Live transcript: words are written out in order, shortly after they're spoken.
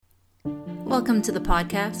Welcome to the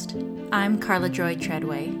podcast. I'm Carla Joy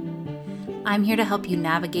Treadway. I'm here to help you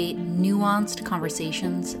navigate nuanced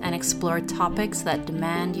conversations and explore topics that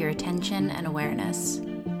demand your attention and awareness.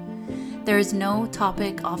 There is no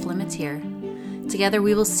topic off limits here. Together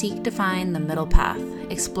we will seek to find the middle path,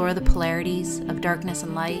 explore the polarities of darkness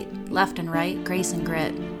and light, left and right, grace and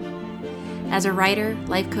grit. As a writer,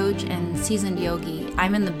 life coach, and seasoned yogi,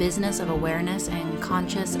 I'm in the business of awareness and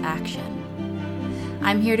conscious action.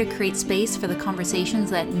 I'm here to create space for the conversations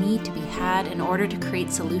that need to be had in order to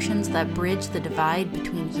create solutions that bridge the divide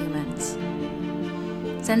between humans.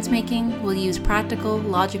 Sense-making will use practical,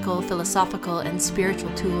 logical, philosophical, and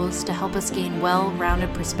spiritual tools to help us gain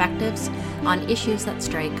well-rounded perspectives on issues that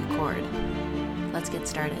strike a chord. Let's get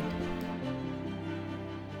started.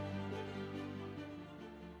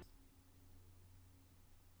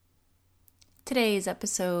 Today's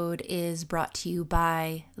episode is brought to you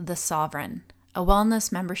by The Sovereign, a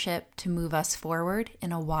wellness membership to move us forward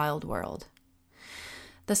in a wild world.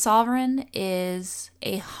 The Sovereign is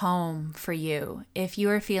a home for you if you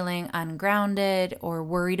are feeling ungrounded or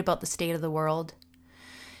worried about the state of the world.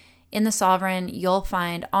 In The Sovereign, you'll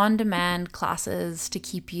find on-demand classes to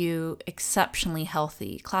keep you exceptionally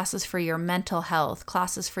healthy, classes for your mental health,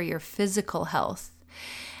 classes for your physical health.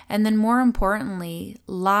 And then more importantly,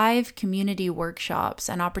 live community workshops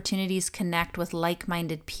and opportunities to connect with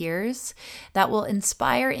like-minded peers that will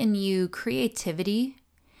inspire in you creativity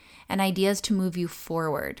and ideas to move you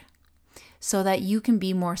forward so that you can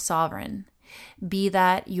be more sovereign. Be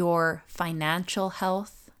that your financial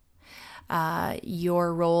health,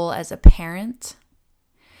 your role as a parent,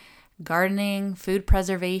 gardening, food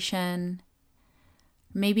preservation,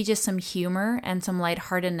 maybe just some humor and some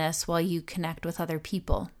lightheartedness while you connect with other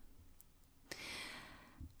people.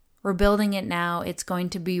 We're building it now. It's going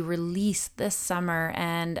to be released this summer,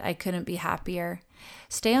 and I couldn't be happier.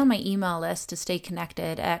 Stay on my email list to stay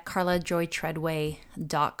connected at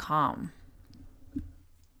carlajoytreadway.com.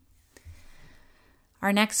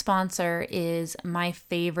 Our next sponsor is my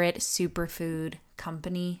favorite superfood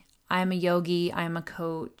company. I'm a yogi. I'm a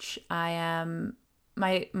coach.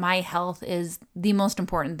 My health is the most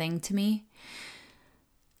important thing to me.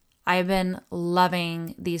 I've been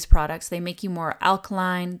loving these products. They make you more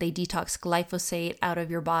alkaline. They detox glyphosate out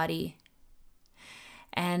of your body.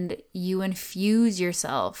 And you infuse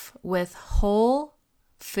yourself with whole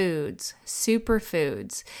foods,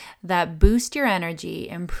 superfoods that boost your energy,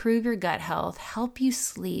 improve your gut health, help you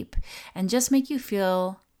sleep, and just make you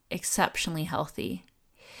feel exceptionally healthy.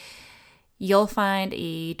 You'll find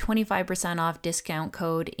a 25% off discount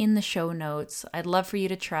code in the show notes. I'd love for you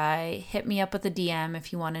to try. Hit me up with a DM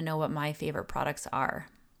if you want to know what my favorite products are.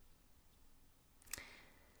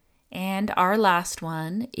 And our last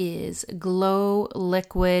one is Glow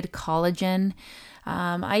Liquid Collagen.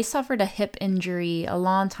 I suffered a hip injury a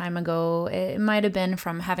long time ago. It might have been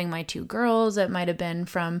from having my two girls. It might have been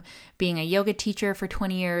from being a yoga teacher for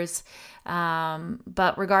 20 years.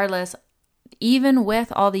 But regardless, even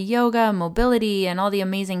with all the yoga, mobility, and all the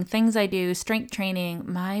amazing things I do, strength training,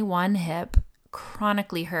 my one hip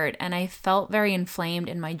chronically hurt, and I felt very inflamed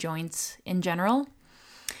in my joints in general.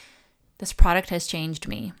 This product has changed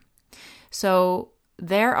me. So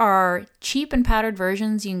there are cheap and powdered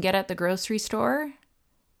versions you can get at the grocery store.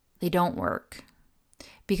 They don't work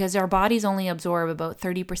because our bodies only absorb about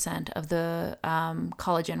 30% of the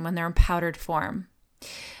collagen when they're in powdered form.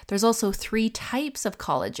 There's also 3 types of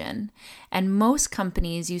collagen, and most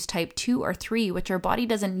companies use type 2 or 3, which our body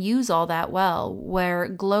doesn't use all that well, where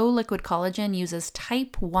Glow Liquid Collagen uses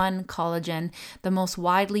type 1 collagen, the most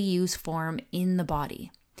widely used form in the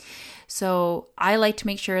body. So I like to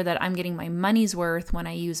make sure that I'm getting my money's worth when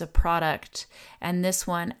I use a product, and this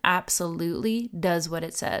one absolutely does what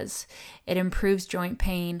it says. It improves joint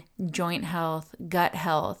pain, joint health, gut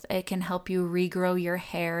health. It can help you regrow your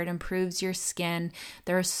hair. It improves your skin.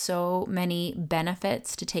 There are so many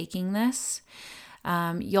benefits to taking this.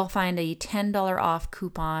 You'll find a $10 off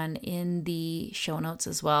coupon in the show notes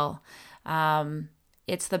as well.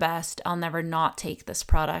 It's the best. I'll never not take this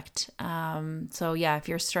product. So yeah, if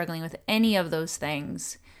you're struggling with any of those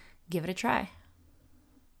things, give it a try.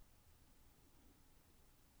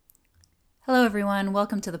 Hello everyone,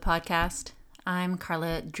 welcome to the podcast. I'm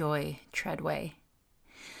Carla Joy Treadway.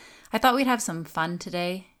 I thought we'd have some fun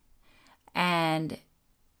today and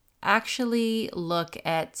actually look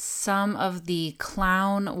at some of the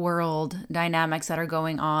clown world dynamics that are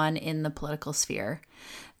going on in the political sphere.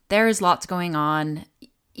 There is lots going on,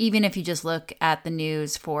 even if you just look at the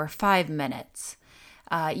news for 5 minutes.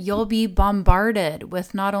 You'll be bombarded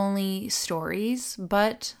with not only stories,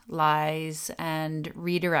 but lies and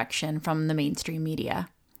redirection from the mainstream media.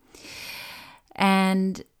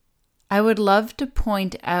 And I would love to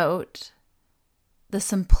point out the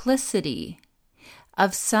simplicity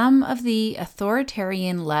of some of the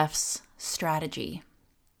authoritarian left's strategy.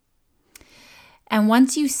 And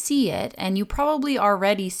once you see it, and you probably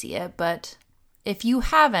already see it, but if you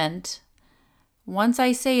haven't, once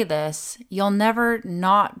I say this, you'll never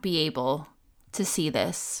not be able to see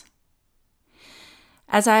this.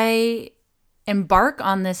 As I embark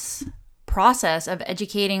on this process of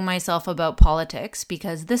educating myself about politics,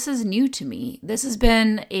 because this is new to me, this has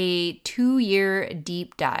been a 2-year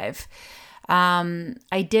deep dive.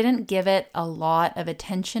 I didn't give it a lot of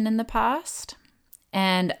attention in the past,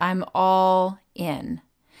 and I'm all in.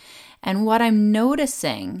 And what I'm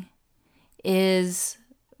noticing is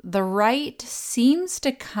the right seems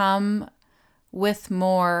to come with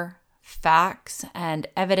more facts and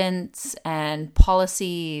evidence and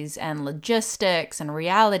policies and logistics and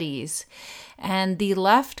realities. And the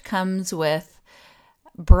left comes with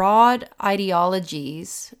broad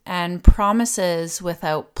ideologies and promises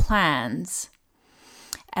without plans,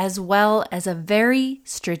 as well as a very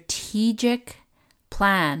strategic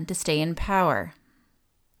plan to stay in power.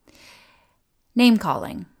 Name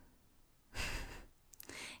calling.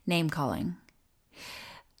 Name calling.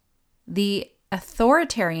 The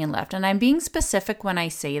authoritarian left, and I'm being specific when I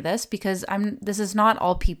say this because this is not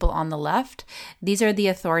all people on the left. These are the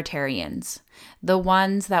authoritarians, the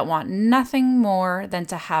ones that want nothing more than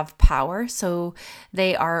to have power. So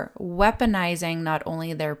they are weaponizing not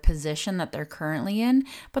only their position that they're currently in,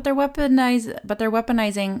 but they're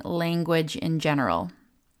weaponizing language in general.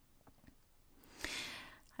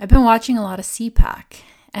 I've been watching a lot of CPAC,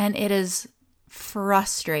 and it is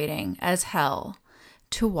frustrating as hell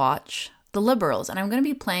to watch the liberals. And I'm going to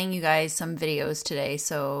be playing you guys some videos today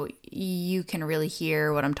so you can really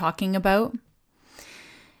hear what I'm talking about.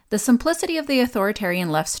 The simplicity of the authoritarian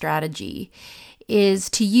left strategy is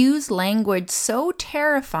to use language so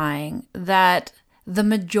terrifying that the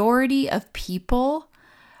majority of people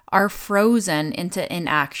are frozen into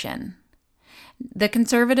inaction. The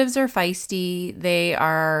conservatives are feisty. They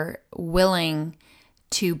are willing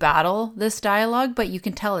to battle this dialogue, but you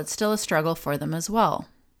can tell it's still a struggle for them as well.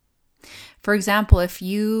 For example, if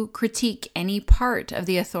you critique any part of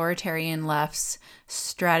the authoritarian left's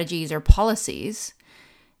strategies or policies,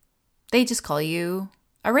 they just call you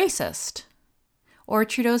a racist, or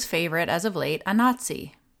Trudeau's favorite as of late, a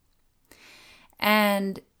Nazi.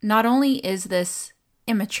 And not only is this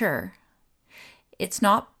immature, it's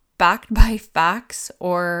not backed by facts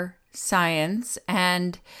or science,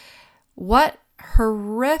 and what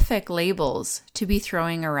horrific labels to be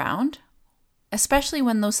throwing around, especially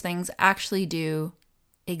when those things actually do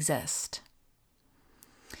exist.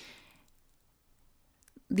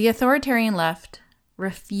 The authoritarian left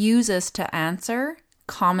refuses to answer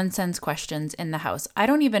common sense questions in the House. I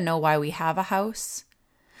don't even know why we have a House.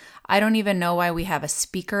 I don't even know why we have a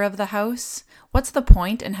Speaker of the House. What's the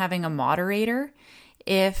point in having a moderator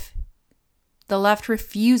if the left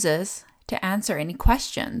refuses to answer any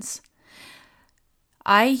questions?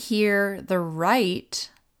 I hear the right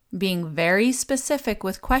being very specific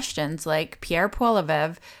with questions like, Pierre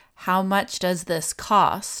Poilievre, how much does this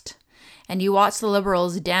cost? And you watch the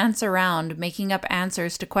liberals dance around making up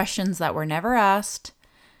answers to questions that were never asked.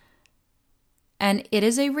 And it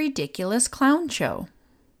is a ridiculous clown show.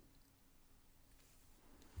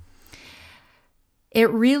 It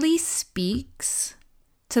really speaks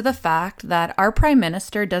to the fact that our Prime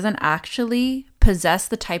Minister doesn't actually possess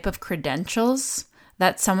the type of credentials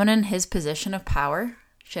that someone in his position of power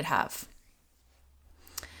should have.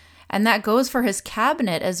 And that goes for his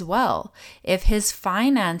cabinet as well. If his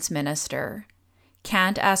finance minister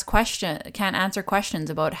can't answer questions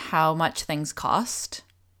about how much things cost,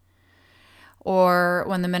 or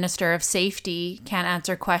when the Minister of Safety can't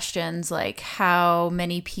answer questions like how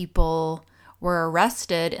many people were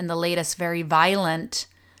arrested in the latest very violent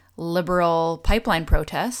Liberal pipeline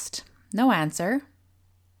protest, no answer.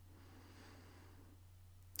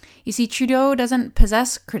 You see, Trudeau doesn't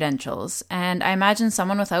possess credentials, and I imagine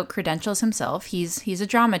someone without credentials himself. He's a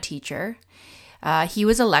drama teacher. He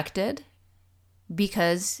was elected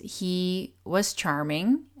because he was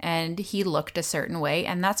charming and he looked a certain way,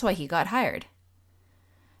 and that's why he got hired.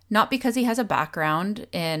 Not because he has a background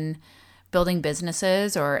in building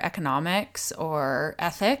businesses or economics or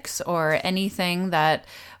ethics or anything that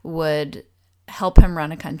would help him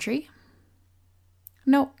run a country.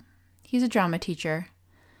 No, he's a drama teacher.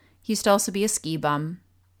 He used to also be a ski bum.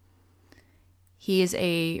 He is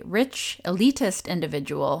a rich, elitist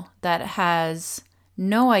individual that has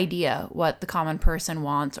no idea what the common person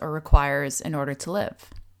wants or requires in order to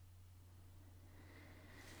live.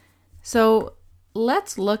 So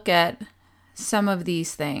let's look at some of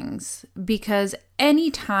these things, because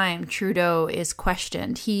anytime Trudeau is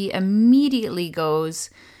questioned, he immediately goes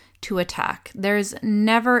to attack. There's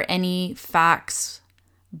never any facts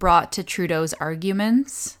brought to Trudeau's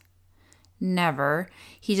arguments. Never.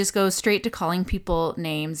 He just goes straight to calling people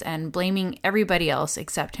names and blaming everybody else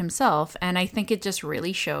except himself. And I think it just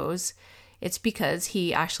really shows it's because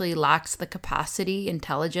he actually lacks the capacity,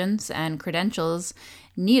 intelligence, and credentials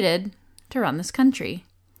needed to run this country.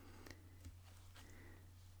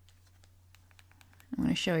 I'm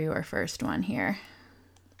going to show you our first one here.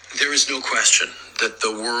 There is no question that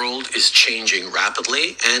the world is changing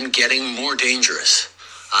rapidly and getting more dangerous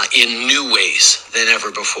in new ways than ever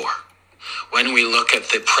before. When we look at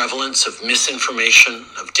the prevalence of misinformation,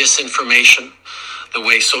 of disinformation, the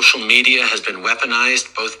way social media has been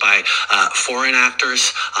weaponized both by foreign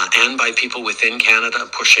actors and by people within Canada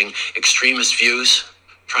pushing extremist views,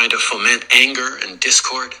 trying to foment anger and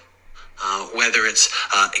discord, whether it's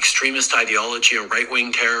extremist ideology or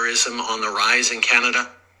right-wing terrorism on the rise in Canada,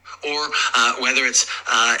 or whether it's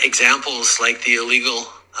examples like the illegal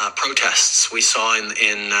protests we saw in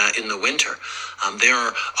the winter. There are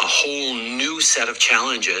a whole new set of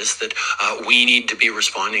challenges that we need to be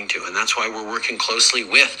responding to, and that's why we're working closely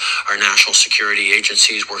with our national security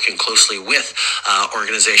agencies, working closely with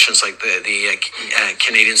organizations like the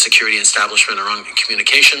Canadian Security Establishment around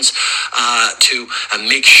communications to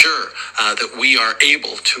make sure that we are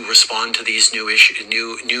able to respond to these new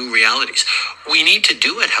realities. We need to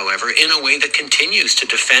do it, however, in a way that continues to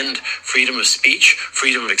defend freedom of speech,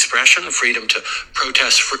 freedom of expression, freedom to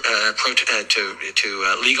protest, to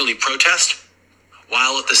legally protest,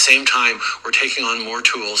 while at the same time we're taking on more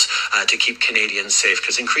tools to keep Canadians safe.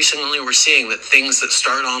 Because increasingly we're seeing that things that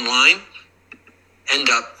start online end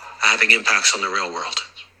up having impacts on the real world.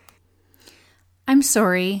 I'm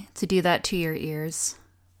sorry to do that to your ears,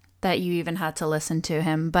 that you even had to listen to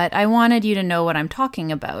him, but I wanted you to know what I'm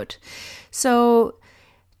talking about. So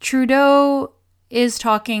Trudeau is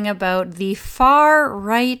talking about the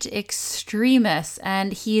far-right extremists,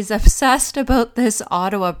 and he's obsessed about this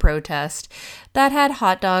Ottawa protest that had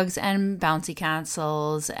hot dogs and bouncy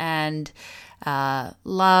castles and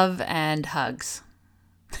love and hugs.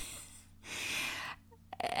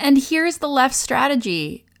 And here's the left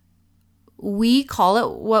strategy. We call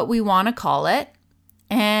it what we want to call it,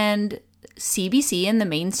 and CBC and the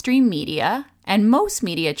mainstream media and most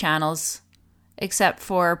media channels, except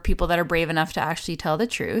for people that are brave enough to actually tell the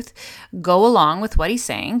truth, go along with what he's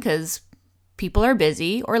saying because people are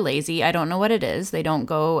busy or lazy. I don't know what it is. They don't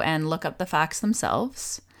go and look up the facts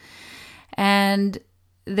themselves. And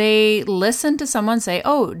they listen to someone say,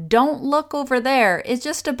 oh, don't look over there. It's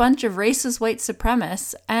just a bunch of racist white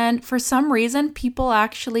supremacists. And for some reason, people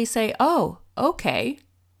actually say, oh, okay.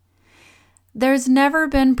 There's never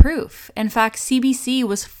been proof. In fact, CBC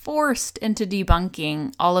was forced into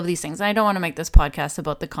debunking all of these things. And I don't want to make this podcast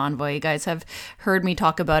about the convoy. You guys have heard me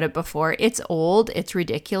talk about it before. It's old. It's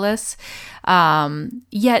ridiculous.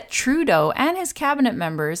 Yet Trudeau and his cabinet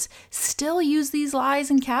members still use these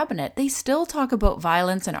lies in cabinet. They still talk about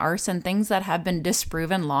violence and arson, things that have been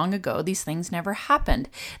disproven long ago. These things never happened.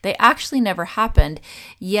 They actually never happened.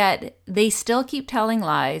 Yet they still keep telling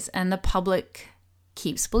lies and the public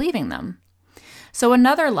keeps believing them. So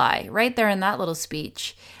another lie right there in that little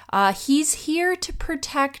speech, he's here to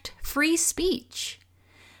protect free speech.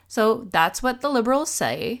 So that's what the Liberals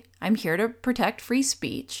say. I'm here to protect free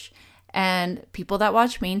speech. And people that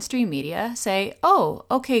watch mainstream media say, oh,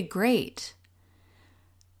 okay, great.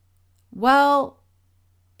 Well,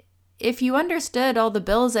 if you understood all the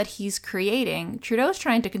bills that he's creating, Trudeau's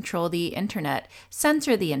trying to control the internet,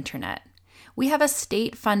 censor the internet. We have a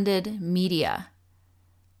state-funded media.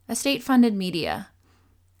 A state-funded media.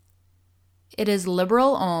 It is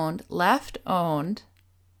Liberal-owned, left-owned,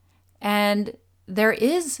 and there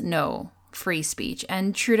is no free speech.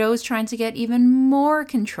 And Trudeau's trying to get even more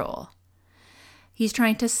control. He's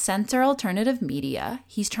trying to censor alternative media.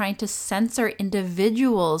 He's trying to censor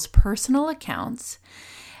individuals' personal accounts.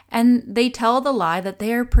 And they tell the lie that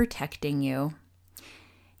they are protecting you.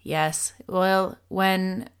 Yes, well,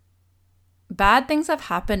 when bad things have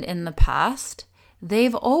happened in the past,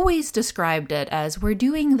 they've always described it as, we're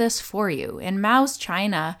doing this for you. In Mao's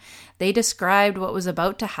China, they described what was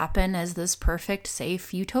about to happen as this perfect,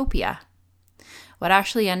 safe utopia. What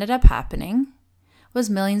actually ended up happening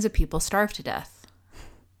was millions of people starved to death.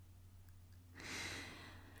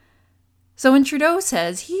 So when Trudeau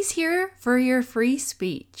says he's here for your free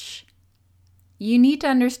speech, you need to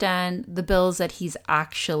understand the bills that he's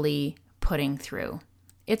actually putting through.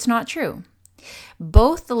 It's not true.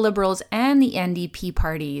 Both the Liberals and the NDP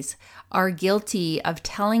parties are guilty of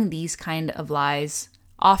telling these kind of lies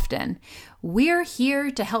often. We're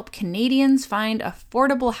here to help Canadians find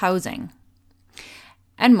affordable housing.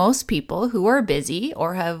 And most people who are busy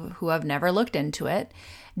or who have never looked into it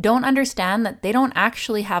don't understand that they don't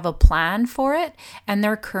actually have a plan for it, and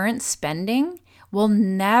their current spending will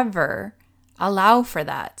never allow for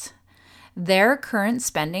that. Their current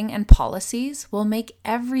spending and policies will make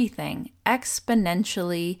everything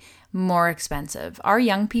exponentially more expensive. Our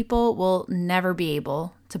young people will never be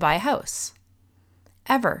able to buy a house.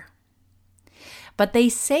 Ever. But they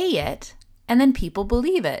say it, and then people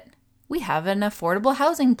believe it. We have an affordable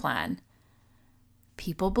housing plan.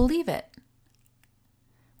 People believe it.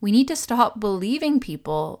 We need to stop believing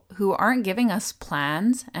people who aren't giving us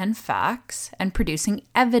plans and facts and producing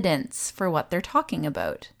evidence for what they're talking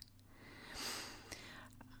about.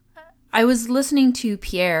 I was listening to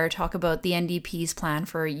Pierre talk about the NDP's plan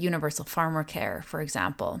for universal pharmacare, for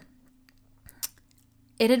example.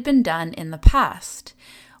 It had been done in the past.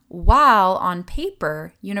 While on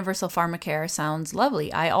paper, universal pharmacare sounds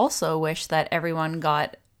lovely, I also wish that everyone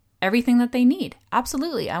got everything that they need.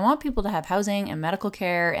 Absolutely. I want people to have housing and medical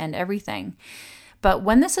care and everything. But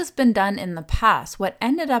when this has been done in the past, what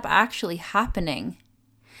ended up actually happening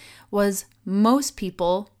was most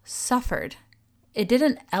people suffered. It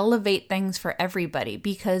didn't elevate things for everybody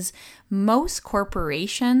because most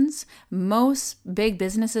corporations, most big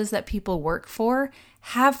businesses that people work for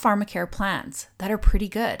have pharmacare plans that are pretty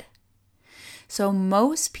good. So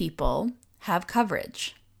most people have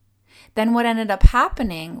coverage. Then what ended up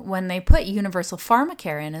happening when they put universal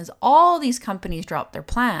pharmacare in is all these companies dropped their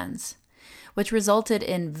plans, which resulted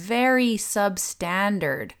in very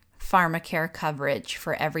substandard pharmacare coverage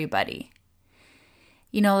for everybody.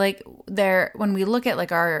 You know, like when we look at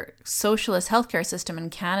like our socialist healthcare system in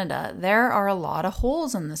Canada, there are a lot of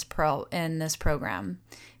holes in this program.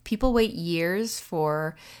 People wait years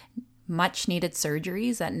for much needed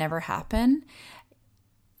surgeries that never happen.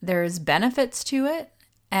 There's benefits to it,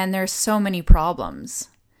 and there's so many problems.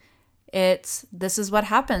 This is what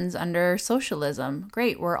happens under socialism.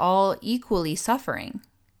 Great, we're all equally suffering.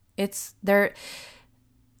 It's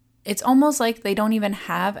almost like they don't even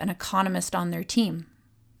have an economist on their team.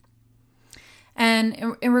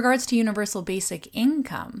 And in regards to universal basic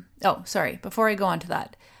income, before I go on to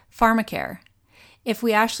that, pharmacare, if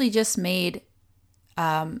we actually just made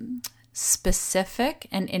specific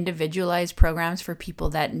and individualized programs for people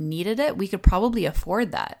that needed it, we could probably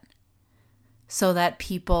afford that so that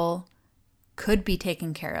people could be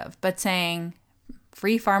taken care of. But saying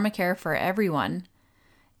free pharmacare for everyone,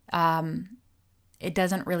 it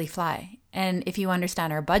doesn't really fly. And if you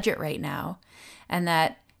understand our budget right now, and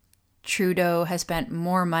that Trudeau has spent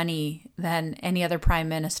more money than any other prime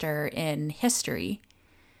minister in history,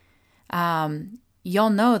 you'll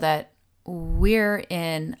know that we're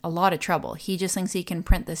in a lot of trouble. He just thinks he can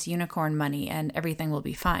print this unicorn money and everything will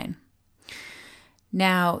be fine.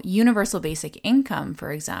 Now, universal basic income,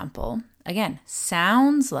 for example, again,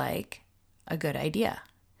 sounds like a good idea.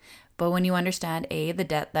 But when you understand, the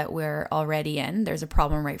debt that we're already in, there's a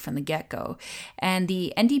problem right from the get-go. And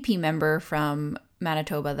the NDP member from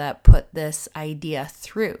Manitoba that put this idea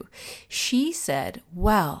through, she said,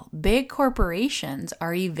 well, big corporations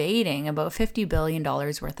are evading about $50 billion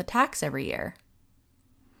worth of tax every year.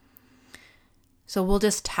 So we'll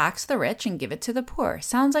just tax the rich and give it to the poor.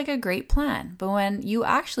 Sounds like a great plan. But when you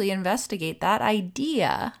actually investigate that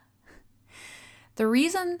idea, the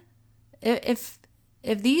reason, if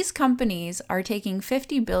these companies are taking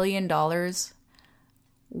 $50 billion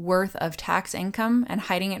worth of tax income and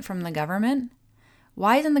hiding it from the government,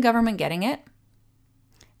 why isn't the government getting it?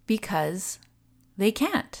 Because they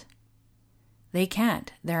can't. They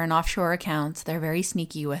can't. They're in offshore accounts. They're very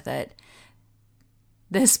sneaky with it.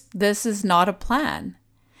 This is not a plan.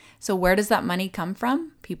 So where does that money come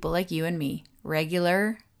from? People like you and me,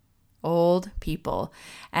 regular old people.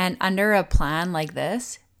 And under a plan like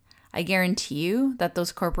this, I guarantee you that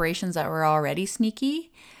those corporations that were already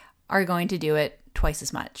sneaky are going to do it twice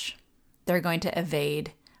as much. They're going to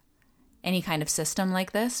evade any kind of system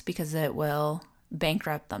like this because it will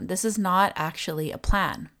bankrupt them. This is not actually a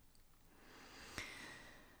plan.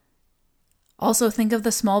 Also, think of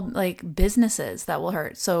the small businesses that will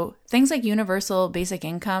hurt. So things like universal basic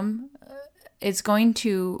income, it's going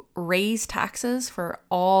to raise taxes for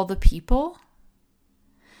all the people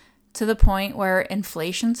to the point where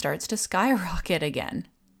inflation starts to skyrocket again.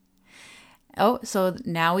 Oh, so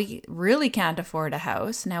now we really can't afford a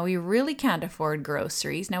house. Now we really can't afford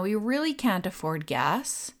groceries. Now we really can't afford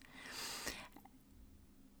gas.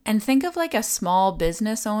 And think of like a small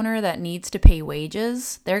business owner that needs to pay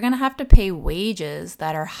wages. They're going to have to pay wages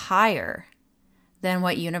that are higher than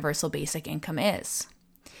what universal basic income is.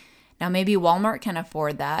 Now, maybe Walmart can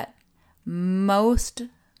afford that. Most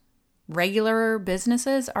regular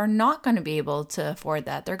businesses are not going to be able to afford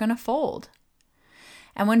that. They're going to fold.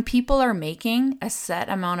 And when people are making a set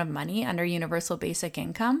amount of money under universal basic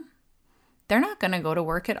income, they're not going to go to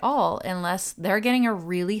work at all unless they're getting a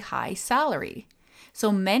really high salary.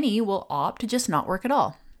 So many will opt to just not work at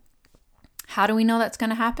all. How do we know that's going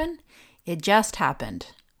to happen? It just happened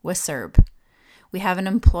with CERB. We have an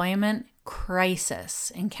employment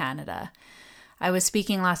crisis in Canada. I was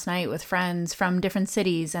speaking last night with friends from different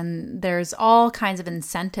cities, and there's all kinds of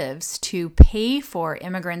incentives to pay for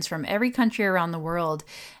immigrants from every country around the world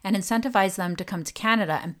and incentivize them to come to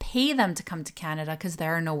Canada and pay them to come to Canada because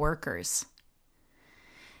there are no workers.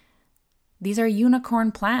 These are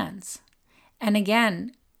unicorn plans. And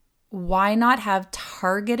again, why not have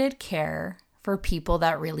targeted care for people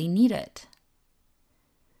that really need it?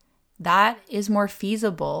 That is more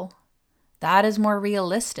feasible. That is more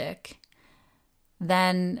realistic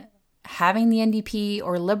than having the NDP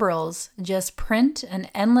or Liberals just print an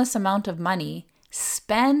endless amount of money,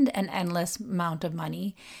 spend an endless amount of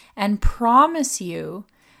money, and promise you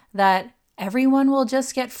that everyone will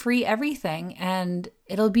just get free everything and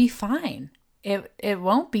it'll be fine. It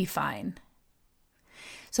won't be fine.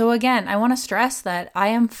 So again, I want to stress that I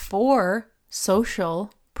am for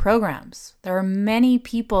social programs. There are many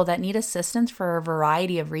people that need assistance for a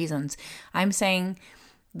variety of reasons. I'm saying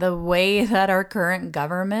the way that our current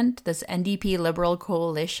government, this NDP Liberal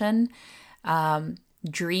coalition,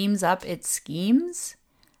 dreams up its schemes,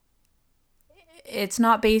 it's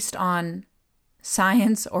not based on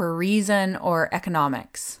science or reason or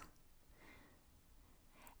economics.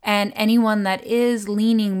 And anyone that is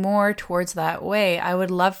leaning more towards that way, I would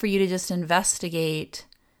love for you to just investigate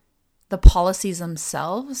the policies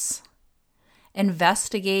themselves,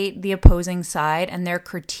 investigate the opposing side and their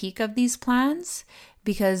critique of these plans,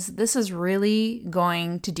 because this is really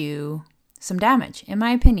going to do some damage. In my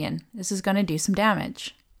opinion, this is going to do some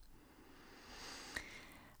damage.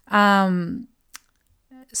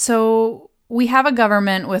 So we have a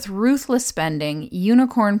government with ruthless spending,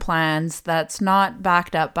 unicorn plans that's not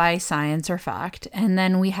backed up by science or fact, and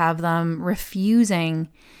then we have them refusing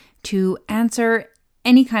to answer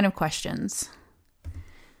any kind of questions.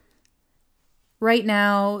 Right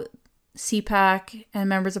now, CPAC and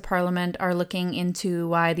members of parliament are looking into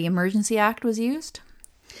why the Emergency Act was used.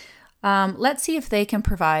 Let's see if they can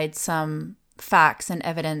provide some facts and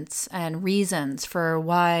evidence and reasons for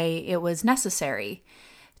why it was necessary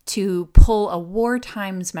to pull a War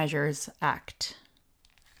Times Measures Act.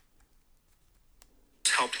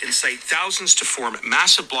 Helped incite thousands to form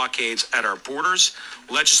massive blockades at our borders,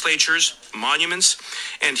 legislatures, monuments,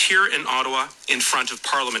 and here in Ottawa in front of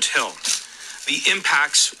Parliament Hill. The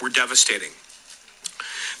impacts were devastating.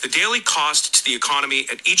 The daily cost to the economy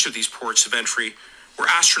at each of these ports of entry were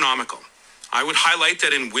astronomical. I would highlight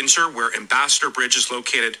that in Windsor, where Ambassador Bridge is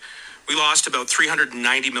located, we lost about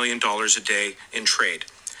 $390 million a day in trade.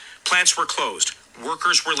 Plants were closed.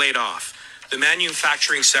 Workers were laid off. The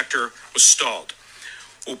manufacturing sector was stalled.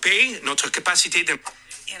 In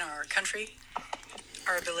our country,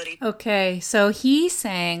 our ability. Okay, so he's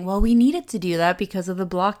saying, well, we needed to do that because of the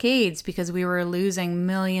blockades, because we were losing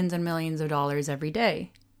millions and millions of dollars every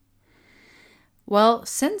day. Well,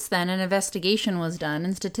 since then, an investigation was done,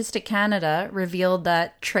 and Statistic Canada revealed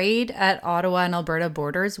that trade at Ottawa and Alberta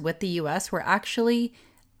borders with the US were actually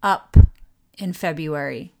up in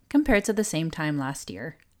February compared to the same time last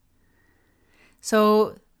year.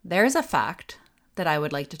 So there's a fact that I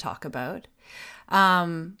would like to talk about.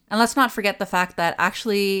 And let's not forget the fact that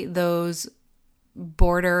actually those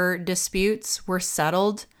border disputes were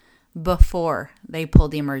settled before they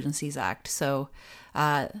pulled the Emergencies Act. So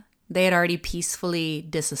they had already peacefully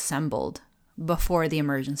disassembled before the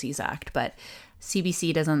Emergencies Act, but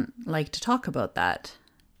CBC doesn't like to talk about that.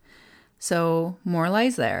 So more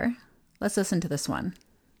lies there. Let's listen to this one.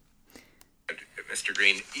 Mr.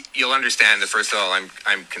 Green, you'll understand that first of all,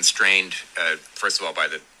 I'm constrained, first of all,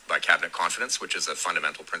 by cabinet confidence, which is a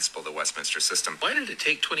fundamental principle of the Westminster system. Why did it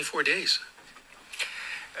take 24 days?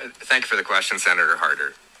 Thank you for the question, Senator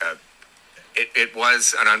Harder. It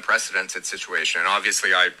was an unprecedented situation, and obviously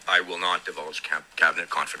I will not divulge cabinet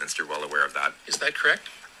confidence. You're well aware of that. Is that correct?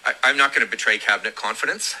 I'm not going to betray cabinet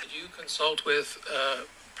confidence. Did you consult with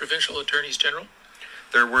provincial attorneys general?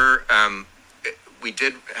 There were, we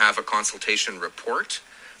did have a consultation report.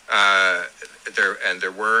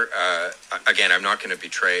 There were again. I'm not going to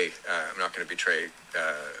betray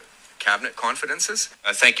cabinet confidences?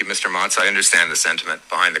 Thank you, Mr. Motz. I understand the sentiment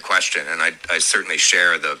behind the question, and I certainly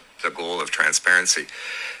share the goal of transparency.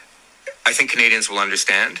 I think Canadians will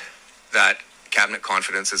understand that cabinet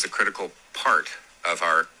confidence is a critical part of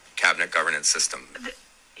our cabinet governance system.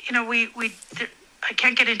 You know, I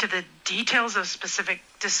can't get into the details of specific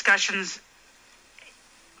discussions,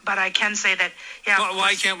 but I can say that, yeah.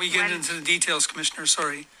 Why can't we get into the details, Commissioner?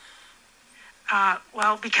 Sorry.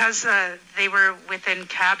 Well, because they were within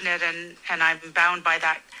cabinet, and I'm bound by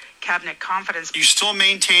that cabinet confidence. Are you still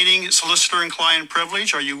maintaining solicitor and client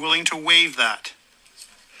privilege? Are you willing to waive that?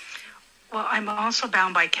 Well, I'm also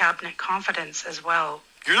bound by cabinet confidence as well.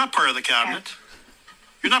 You're not part of the cabinet.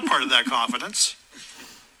 You're not part of that confidence.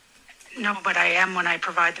 No, but I am when I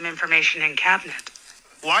provide them information in cabinet.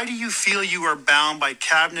 Why do you feel you are bound by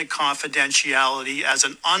cabinet confidentiality as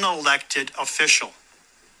an unelected official?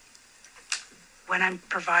 When I'm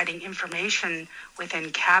providing information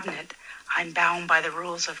within cabinet, I'm bound by the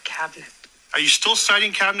rules of cabinet. Are you still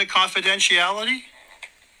citing cabinet confidentiality?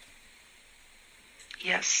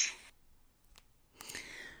 Yes.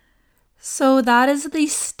 So that is the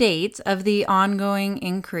state of the ongoing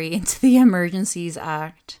inquiry into the Emergencies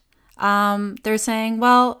Act. They're saying,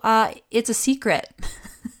 well, it's a secret.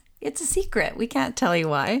 It's a secret. We can't tell you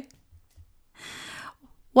why.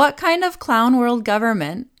 What kind of clown world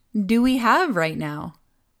government do we have right now?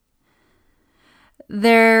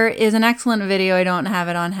 There is an excellent video, I don't have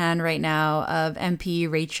it on hand right now, of MP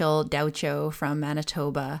Rachel Daucho from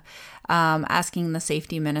Manitoba asking the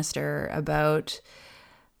safety minister about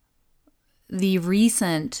the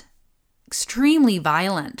recent extremely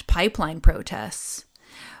violent pipeline protests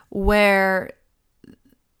where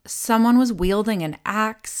someone was wielding an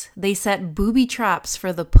axe. They set booby traps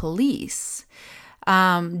for the police,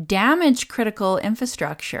 damaged critical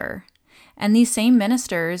infrastructure. And these same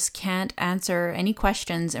ministers can't answer any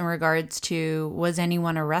questions in regards to, was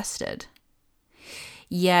anyone arrested?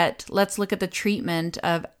 Yet, let's look at the treatment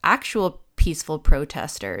of actual peaceful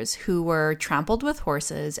protesters who were trampled with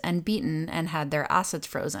horses and beaten and had their assets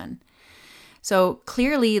frozen. So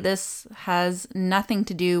clearly this has nothing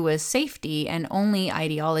to do with safety and only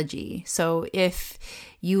ideology. So if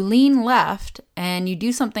you lean left and you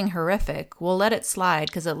do something horrific, we'll let it slide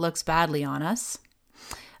because it looks badly on us.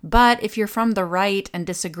 But if you're from the right and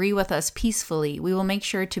disagree with us peacefully, we will make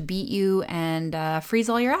sure to beat you and freeze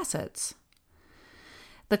all your assets.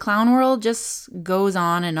 The clown world just goes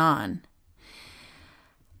on and on.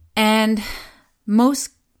 And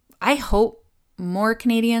I hope more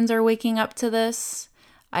Canadians are waking up to this.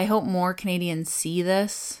 I hope more Canadians see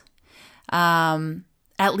this.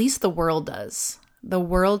 At least the world does. The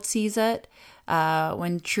world sees it.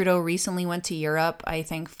 When Trudeau recently went to Europe, I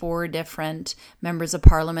think 4 different members of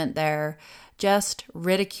parliament there just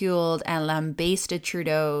ridiculed and lambasted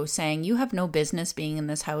Trudeau, saying, you have no business being in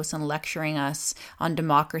this house and lecturing us on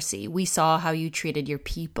democracy. We saw how you treated your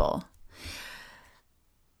people.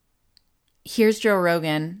 Here's Joe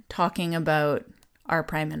Rogan talking about our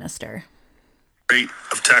prime minister. Rate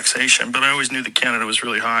of taxation, but I always knew that Canada was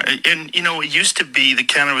really high. And, you know, it used to be that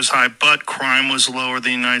Canada was high, but crime was lower than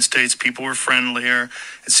the United States. People were friendlier.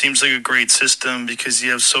 It seems like a great system because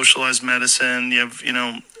you have socialized medicine. You have, you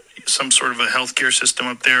know, some sort of a healthcare system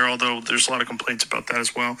up there, although there's a lot of complaints about that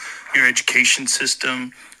as well. Your education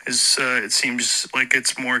system is, it seems like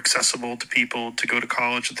it's more accessible to people to go to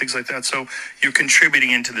college and things like that. So you're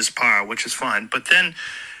contributing into this pile, which is fine. But then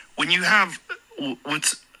when you have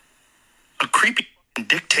what's a creepy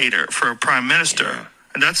dictator for a prime minister,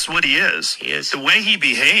 and that's what he is. He is. The way he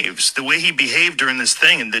behaves, the way he behaved during this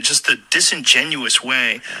thing, and just the disingenuous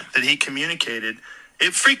way that he communicated,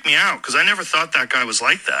 it freaked me out because I never thought that guy was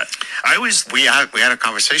like that. We had a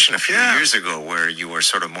conversation a few years ago where you were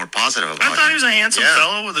sort of more positive about him. I thought he was a handsome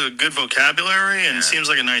fellow with a good vocabulary and seems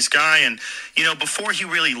like a nice guy. And, you know, before he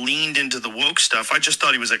really leaned into the woke stuff, I just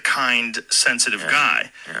thought he was a kind, sensitive guy.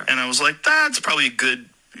 Yeah. And I was like, that's probably a good,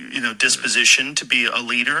 you know, disposition to be a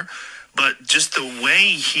leader. But just the way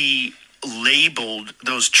he labeled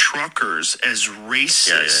those truckers as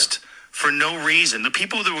racist for no reason. The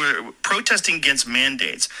people that were protesting against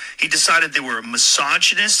mandates, he decided they were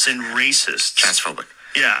misogynists and racists. Transphobic.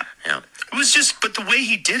 Yeah. Yeah. It was just, but the way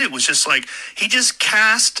he did it was just like, he just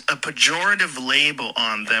cast a pejorative label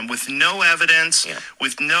on them with no evidence,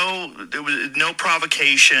 with there was no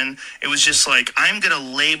provocation. It was just like, I'm going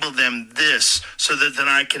to label them this so that then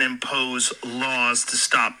I can impose laws to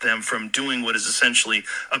stop them from doing what is essentially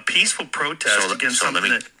a peaceful protest against something.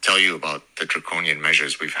 Let me tell you about the draconian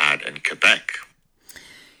measures we've had in Quebec.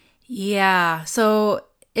 Yeah, so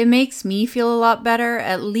it makes me feel a lot better,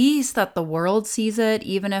 at least that the world sees it,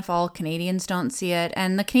 even if all Canadians don't see it.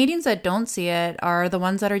 And the Canadians that don't see it are the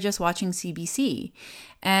ones that are just watching CBC.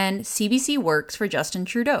 And CBC works for Justin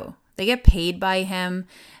Trudeau. They get paid by him.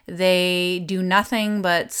 They do nothing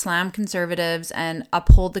but slam Conservatives and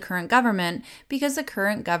uphold the current government because the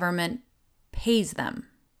current government pays them.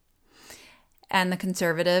 And the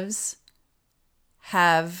Conservatives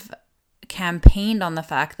have campaigned on the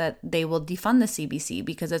fact that they will defund the CBC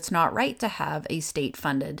because it's not right to have a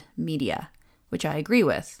state-funded media, which I agree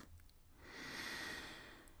with.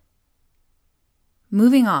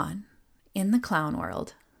 Moving on, in the clown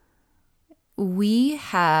world,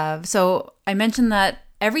 so I mentioned that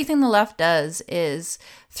everything the left does is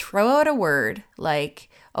throw out a word like,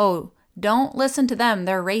 oh, don't listen to them,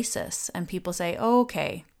 they're racist. And people say, oh,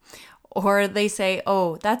 okay. Or they say,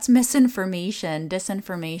 oh, that's misinformation,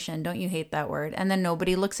 disinformation. Don't you hate that word? And then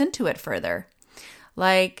nobody looks into it further.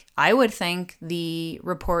 Like, I would think the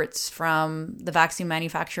reports from the vaccine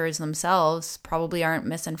manufacturers themselves probably aren't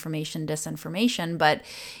misinformation, disinformation, but,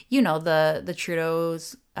 the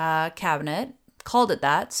Trudeau's cabinet called it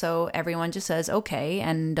that, so everyone just says okay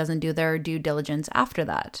and doesn't do their due diligence after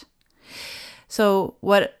that. So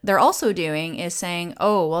what they're also doing is saying,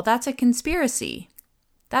 oh, well, that's a conspiracy.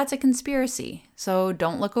 That's a conspiracy. So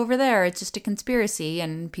don't look over there. It's just a conspiracy.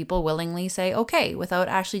 And people willingly say, okay, without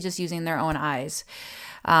actually just using their own eyes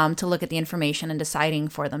to look at the information and deciding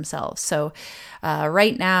for themselves. So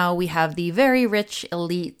right now we have the very rich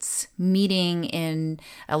elites meeting in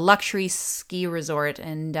a luxury ski resort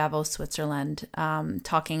in Davos, Switzerland,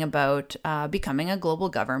 talking about becoming a global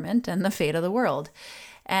government and the fate of the world.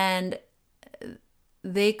 And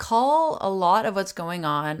they call a lot of what's going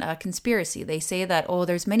on a conspiracy. They say that, oh,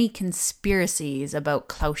 there's many conspiracies about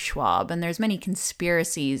Klaus Schwab and there's many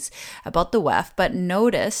conspiracies about the WEF. But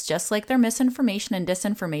notice, just like their misinformation and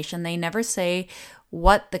disinformation, they never say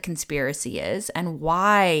what the conspiracy is and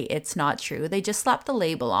why it's not true. They just slap the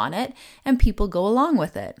label on it and people go along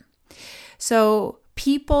with it. So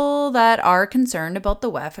people that are concerned about the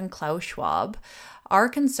WEF and Klaus Schwab are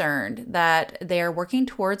concerned that they are working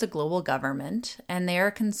towards a global government, and they are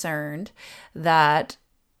concerned that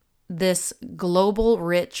this global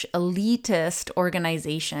rich elitist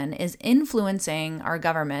organization is influencing our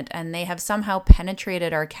government and they have somehow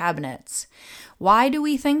penetrated our cabinets. Why do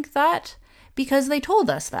we think that? Because they told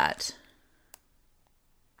us that.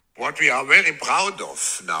 What we are very proud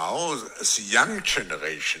of now is the young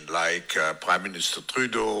generation, like Prime Minister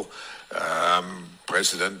Trudeau,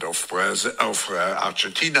 President of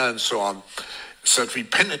Argentina and so on, so that we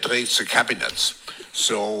penetrate the cabinets.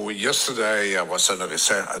 So yesterday I was at a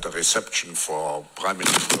reception for Prime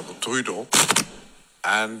Minister Trudeau,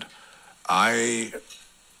 and I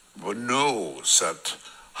know that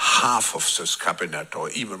half of this cabinet, or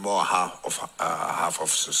even more half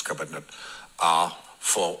of this cabinet, are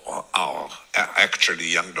for our actually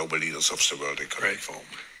young global leaders of the World Economic Forum.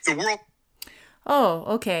 The world. Oh,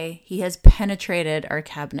 okay. He has penetrated our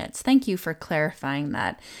cabinets. Thank you for clarifying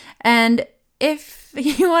that. And if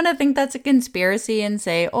you want to think that's a conspiracy and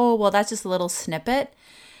say, oh, well, that's just a little snippet,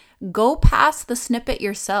 go past the snippet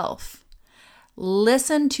yourself.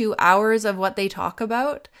 Listen to hours of what they talk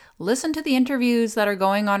about. Listen to the interviews that are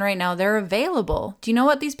going on right now. They're available. Do you know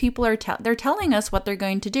what these people are they're telling us what they're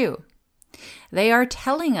going to do? They are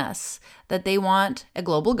telling us that they want a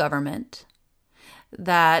global government,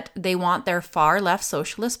 that they want their far left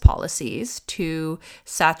socialist policies to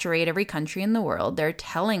saturate every country in the world. They're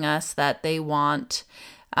telling us that they want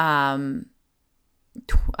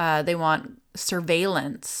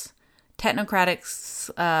surveillance,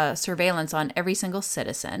 technocratic surveillance on every single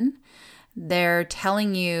citizen. They're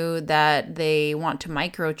telling you that they want to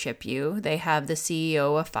microchip you. They have the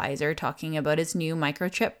CEO of Pfizer talking about his new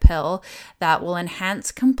microchip pill that will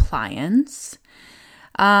enhance compliance.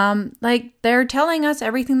 They're telling us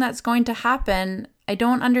everything that's going to happen. I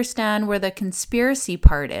don't understand where the conspiracy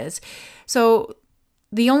part is. So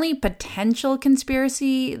the only potential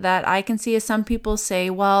conspiracy that I can see is some people say,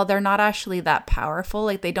 well, they're not actually that powerful.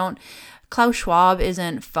 Klaus Schwab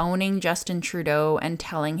isn't phoning Justin Trudeau and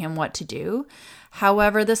telling him what to do.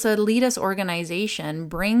 However, this elitist organization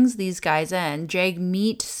brings these guys in.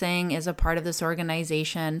 Jagmeet Singh is a part of this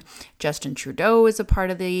organization. Justin Trudeau is a part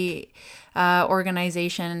of the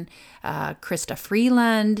organization. Krista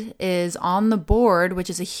Freeland is on the board, which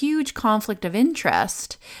is a huge conflict of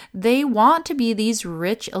interest. They want to be these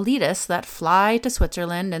rich elitists that fly to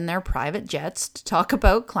Switzerland in their private jets to talk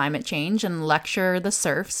about climate change and lecture the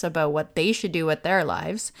serfs about what they should do with their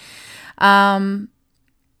lives.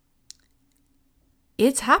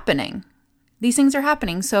 It's happening. These things are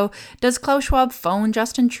happening. So does Klaus Schwab phone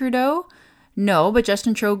Justin Trudeau? No, but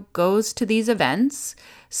Justin Trudeau goes to these events,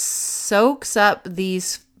 soaks up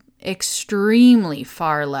these extremely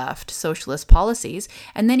far left socialist policies,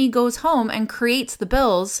 and then he goes home and creates the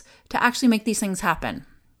bills to actually make these things happen.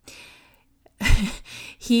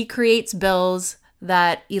 He creates bills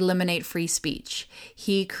that eliminate free speech.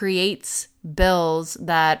 He creates bills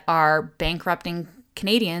that are bankrupting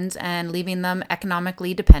Canadians and leaving them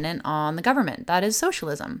economically dependent on the government. That is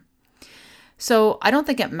socialism. So I don't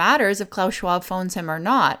think it matters if Klaus Schwab phones him or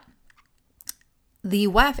not. The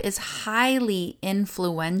WEF is highly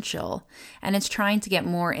influential and it's trying to get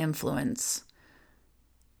more influence.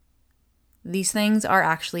 These things are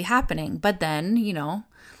actually happening. But then,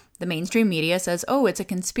 the mainstream media says, oh, it's a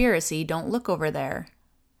conspiracy. Don't look over there.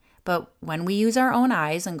 But when we use our own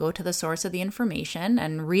eyes and go to the source of the information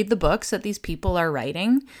and read the books that these people are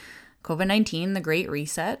writing, COVID-19, the Great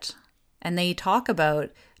Reset, and they talk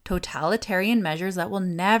about totalitarian measures that will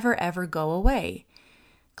never, ever go away.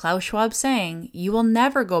 Klaus Schwab saying, you will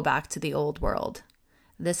never go back to the old world.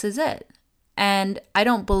 This is it. And I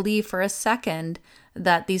don't believe for a second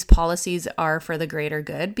that these policies are for the greater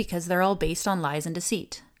good because they're all based on lies and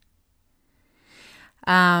deceit.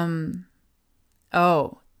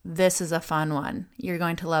 This is a fun one. You're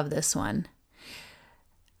going to love this one.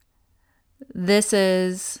 This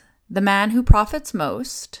is the man who profits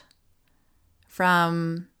most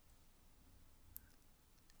from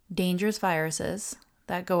dangerous viruses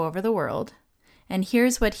that go over the world. And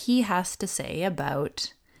here's what he has to say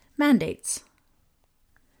about mandates.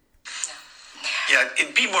 Yeah,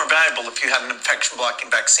 it'd be more valuable if you had an infection-blocking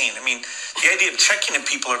vaccine. I mean, the idea of checking if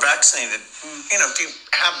people are vaccinated, if you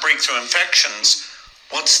have breakthrough infections,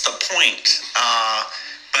 what's the point?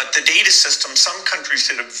 But the data system, some countries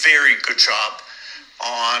did a very good job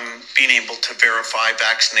on being able to verify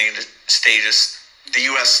vaccinated status. The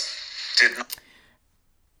U.S. did not.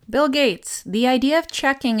 Bill Gates, the idea of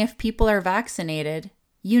checking if people are vaccinated,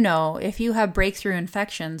 if you have breakthrough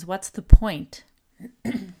infections, what's the point?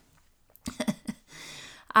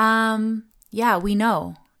 Yeah, we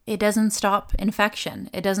know. It doesn't stop infection.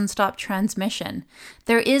 It doesn't stop transmission.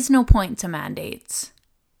 There is no point to mandates.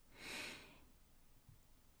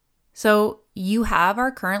 So you have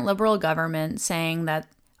our current Liberal government saying that,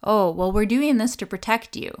 we're doing this to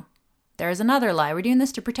protect you. There's another lie. We're doing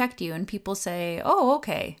this to protect you. And people say, oh,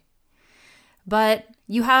 okay. But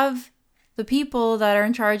you have the people that are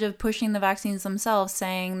in charge of pushing the vaccines themselves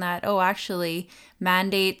saying that, actually,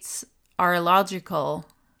 mandates are illogical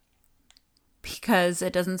because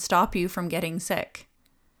it doesn't stop you from getting sick.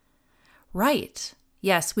 Right.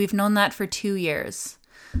 Yes, we've known that for 2 years.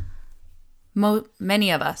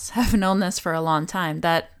 Many of us have known this for a long time,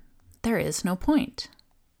 that there is no point.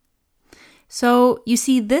 So you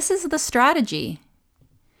see, this is the strategy.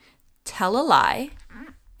 Tell a lie,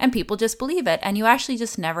 and people just believe it, and you actually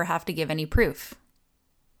just never have to give any proof.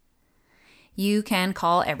 You can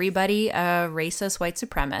call everybody a racist white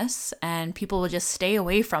supremacist, and people will just stay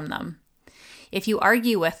away from them. If you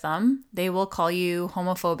argue with them, they will call you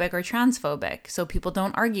homophobic or transphobic, so people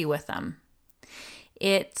don't argue with them.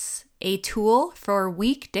 It's a tool for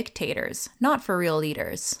weak dictators, not for real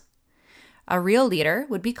leaders. A real leader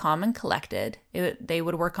would be calm and collected. They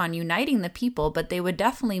would work on uniting the people, but they would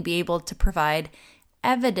definitely be able to provide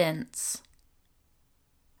evidence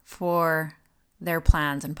for their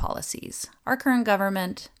plans and policies. Our current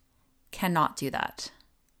government cannot do that.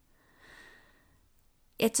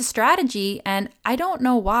 It's a strategy, and I don't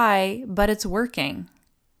know why, but it's working.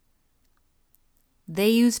 They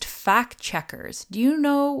used fact checkers. Do you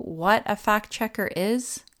know what a fact checker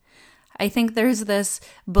is? I think there's this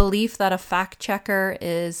belief that a fact checker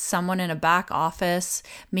is someone in a back office,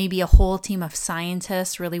 maybe a whole team of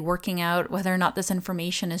scientists really working out whether or not this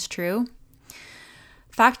information is true.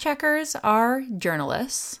 Fact checkers are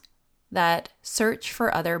journalists that search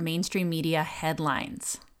for other mainstream media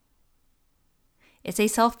headlines. It's a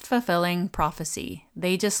self-fulfilling prophecy.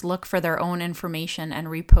 They just look for their own information and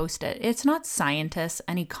repost it. It's not scientists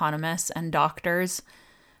and economists and doctors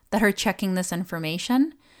that are checking this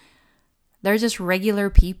information. They're just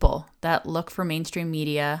regular people that look for mainstream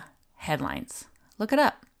media headlines. Look it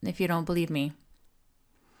up if you don't believe me.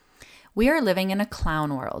 We are living in a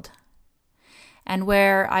clown world. And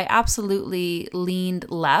where I absolutely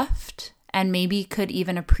leaned left and maybe could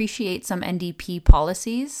even appreciate some NDP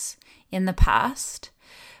policies in the past,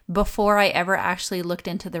 before I ever actually looked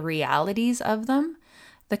into the realities of them,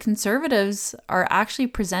 the Conservatives are actually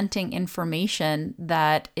presenting information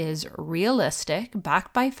that is realistic,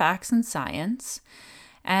 backed by facts and science,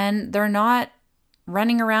 and they're not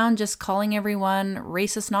running around just calling everyone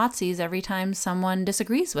racist Nazis every time someone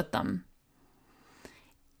disagrees with them.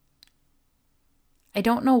 I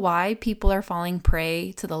don't know why people are falling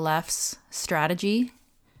prey to the left's strategy.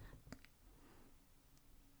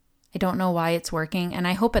 I don't know why it's working. And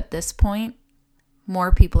I hope at this point,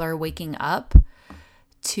 more people are waking up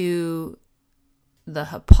to the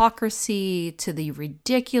hypocrisy, to the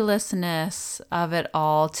ridiculousness of it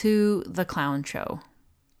all, to the clown show.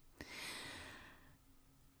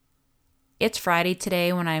 It's Friday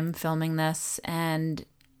today when I'm filming this, and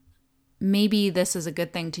maybe this is a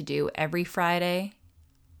good thing to do every Friday.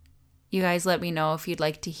 You guys let me know if you'd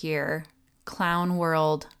like to hear Clown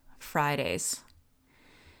World Fridays.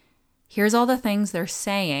 Here's all the things they're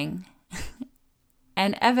saying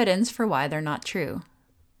and evidence for why they're not true.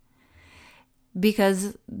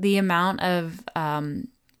 Because the amount of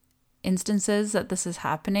instances that this is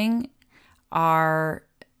happening are,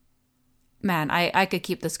 man, I could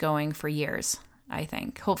keep this going for years, I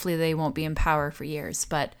think. Hopefully they won't be in power for years,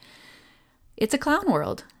 but it's a clown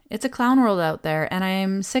world. It's a clown world out there, and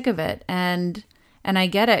I'm sick of it. And I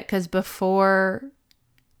get it, because before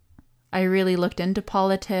I really looked into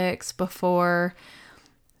politics, before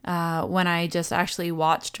when I just actually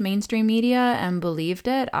watched mainstream media and believed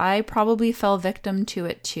it, I probably fell victim to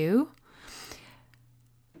it too.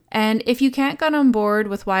 And if you can't get on board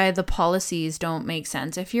with why the policies don't make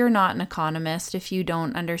sense, if you're not an economist, if you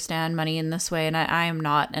don't understand money in this way, and I am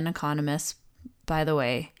not an economist, by the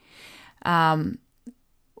way,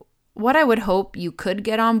 what I would hope you could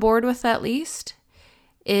get on board with at least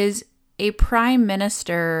is a prime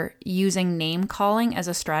minister using name calling as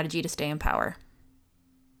a strategy to stay in power.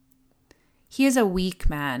 He is a weak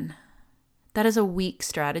man. That is a weak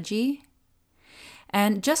strategy.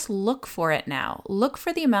 And just look for it now. Look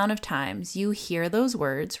for the amount of times you hear those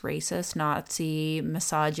words: racist, Nazi,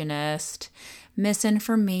 misogynist,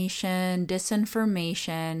 misinformation,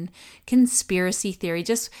 disinformation, conspiracy theory.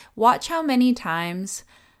 Just watch how many times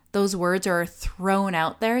those words are thrown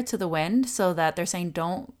out there to the wind, so that they're saying,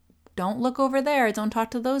 don't look over there, don't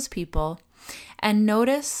talk to those people. And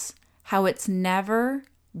notice how it's never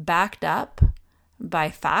backed up by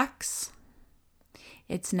facts.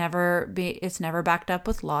 It's never backed up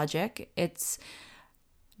with logic. It's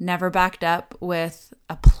never backed up with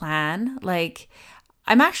a plan. Like,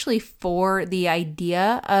 I'm actually for the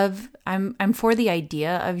idea of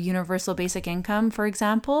universal basic income, for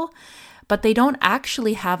example, but they don't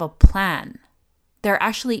actually have a plan. There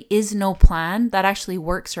actually is no plan that actually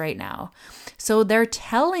works right now. So they're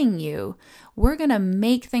telling you, we're going to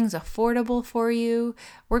make things affordable for you.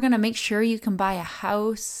 We're going to make sure you can buy a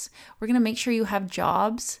house. We're going to make sure you have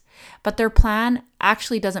jobs. But their plan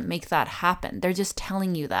actually doesn't make that happen. They're just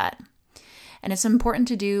telling you that. And it's important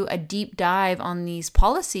to do a deep dive on these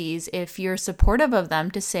policies if you're supportive of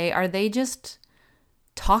them, to say, are they just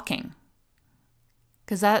talking?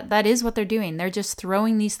 Because that is what they're doing. They're just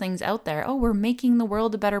throwing these things out there. Oh, we're making the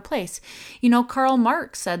world a better place. You know, Karl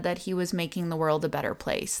Marx said that he was making the world a better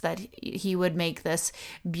place, that he would make this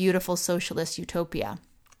beautiful socialist utopia.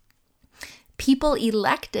 People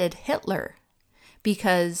elected Hitler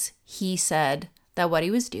because he said that what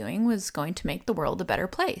he was doing was going to make the world a better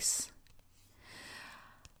place.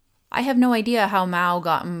 I have no idea how Mao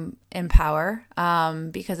got in power,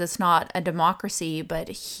 because it's not a democracy, but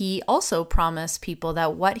he also promised people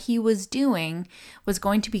that what he was doing was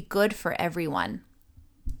going to be good for everyone.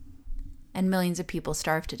 And millions of people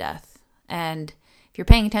starved to death. And if you're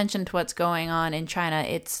paying attention to what's going on in China,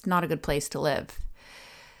 it's not a good place to live.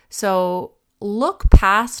 So look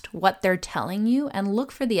past what they're telling you and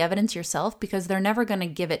look for the evidence yourself, because they're never going to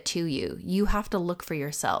give it to you. You have to look for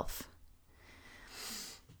yourself.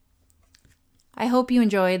 I hope you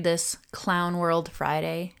enjoyed this Clown World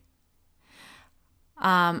Friday.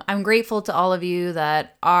 I'm grateful to all of you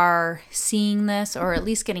that are seeing this, or at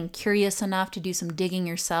least getting curious enough to do some digging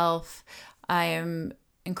yourself. I am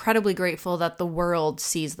incredibly grateful that the world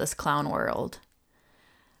sees this clown world.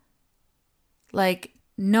 Like,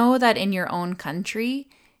 know that in your own country,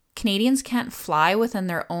 Canadians can't fly within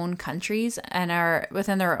their own countries and are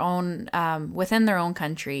within their own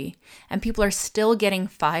country, and people are still getting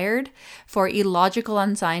fired for illogical,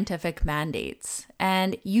 unscientific mandates.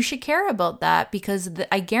 And you should care about that, because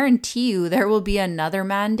I guarantee you there will be another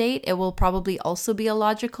mandate. It will probably also be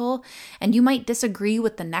illogical, and you might disagree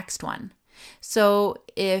with the next one. So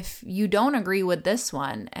if you don't agree with this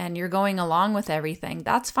one and you're going along with everything,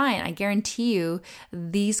 that's fine. I guarantee you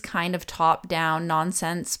these kind of top-down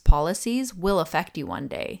nonsense policies will affect you one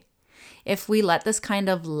day. If we let this kind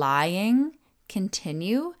of lying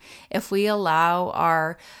continue if we allow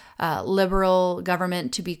our liberal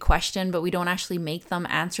government to be questioned, but we don't actually make them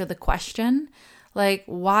answer the question. Like,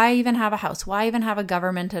 why even have a house? Why even have a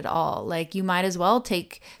government at all? Like, you might as well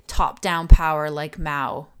take top-down power like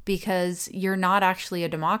Mao, because you're not actually a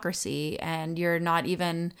democracy and you're not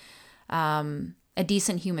even a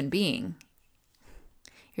decent human being.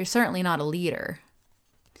 You're certainly not a leader.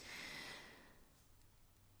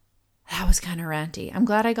 That was kind of ranty. I'm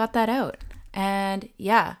glad I got that out. And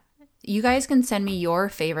yeah, you guys can send me your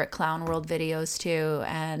favorite Clown World videos too,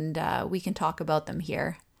 and we can talk about them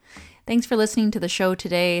here. Thanks for listening to the show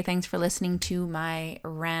today. Thanks for listening to my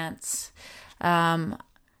rants.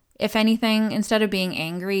 If anything, instead of being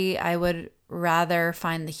angry, I would rather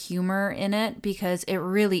find the humor in it, because it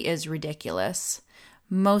really is ridiculous.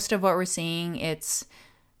 Most of what we're seeing, it's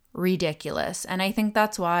ridiculous. And I think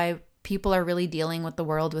that's why people are really dealing with the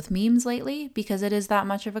world with memes lately, because it is that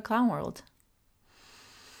much of a clown world.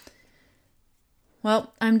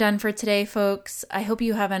 Well, I'm done for today, folks. I hope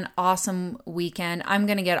you have an awesome weekend. I'm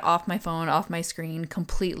going to get off my phone, off my screen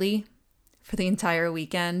completely for the entire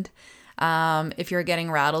weekend. If you're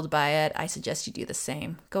getting rattled by it, I suggest you do the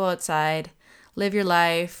same. Go outside, live your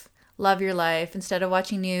life, love your life. Instead of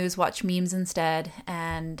watching news, watch memes instead.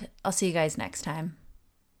 And I'll see you guys next time.